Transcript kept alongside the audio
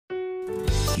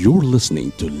You're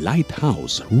listening to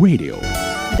Lighthouse Radio.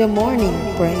 The Morning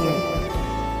Prayer.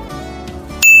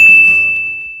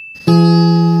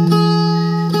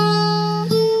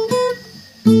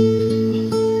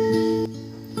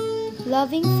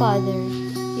 Loving Father,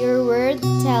 your word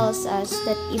tells us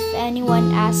that if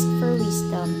anyone asks for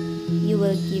wisdom, you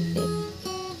will give it.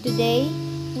 Today,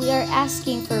 we are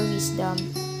asking for wisdom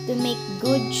to make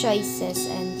good choices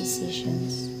and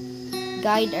decisions.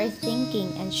 Guide our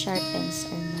thinking and sharpens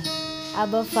our mind.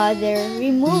 Abba Father,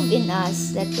 remove in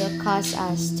us that will cause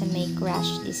us to make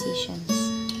rash decisions.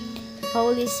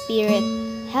 Holy Spirit,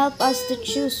 help us to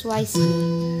choose wisely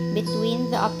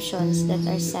between the options that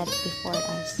are set before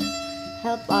us.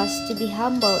 Help us to be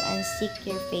humble and seek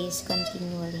your face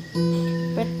continually.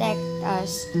 Protect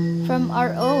us from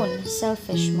our own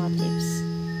selfish motives.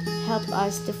 Help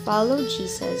us to follow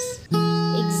Jesus'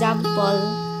 example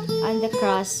on the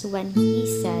cross when he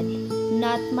said,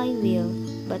 "Not my will,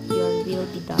 but your will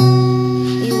be done."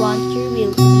 We want your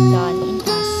will to be done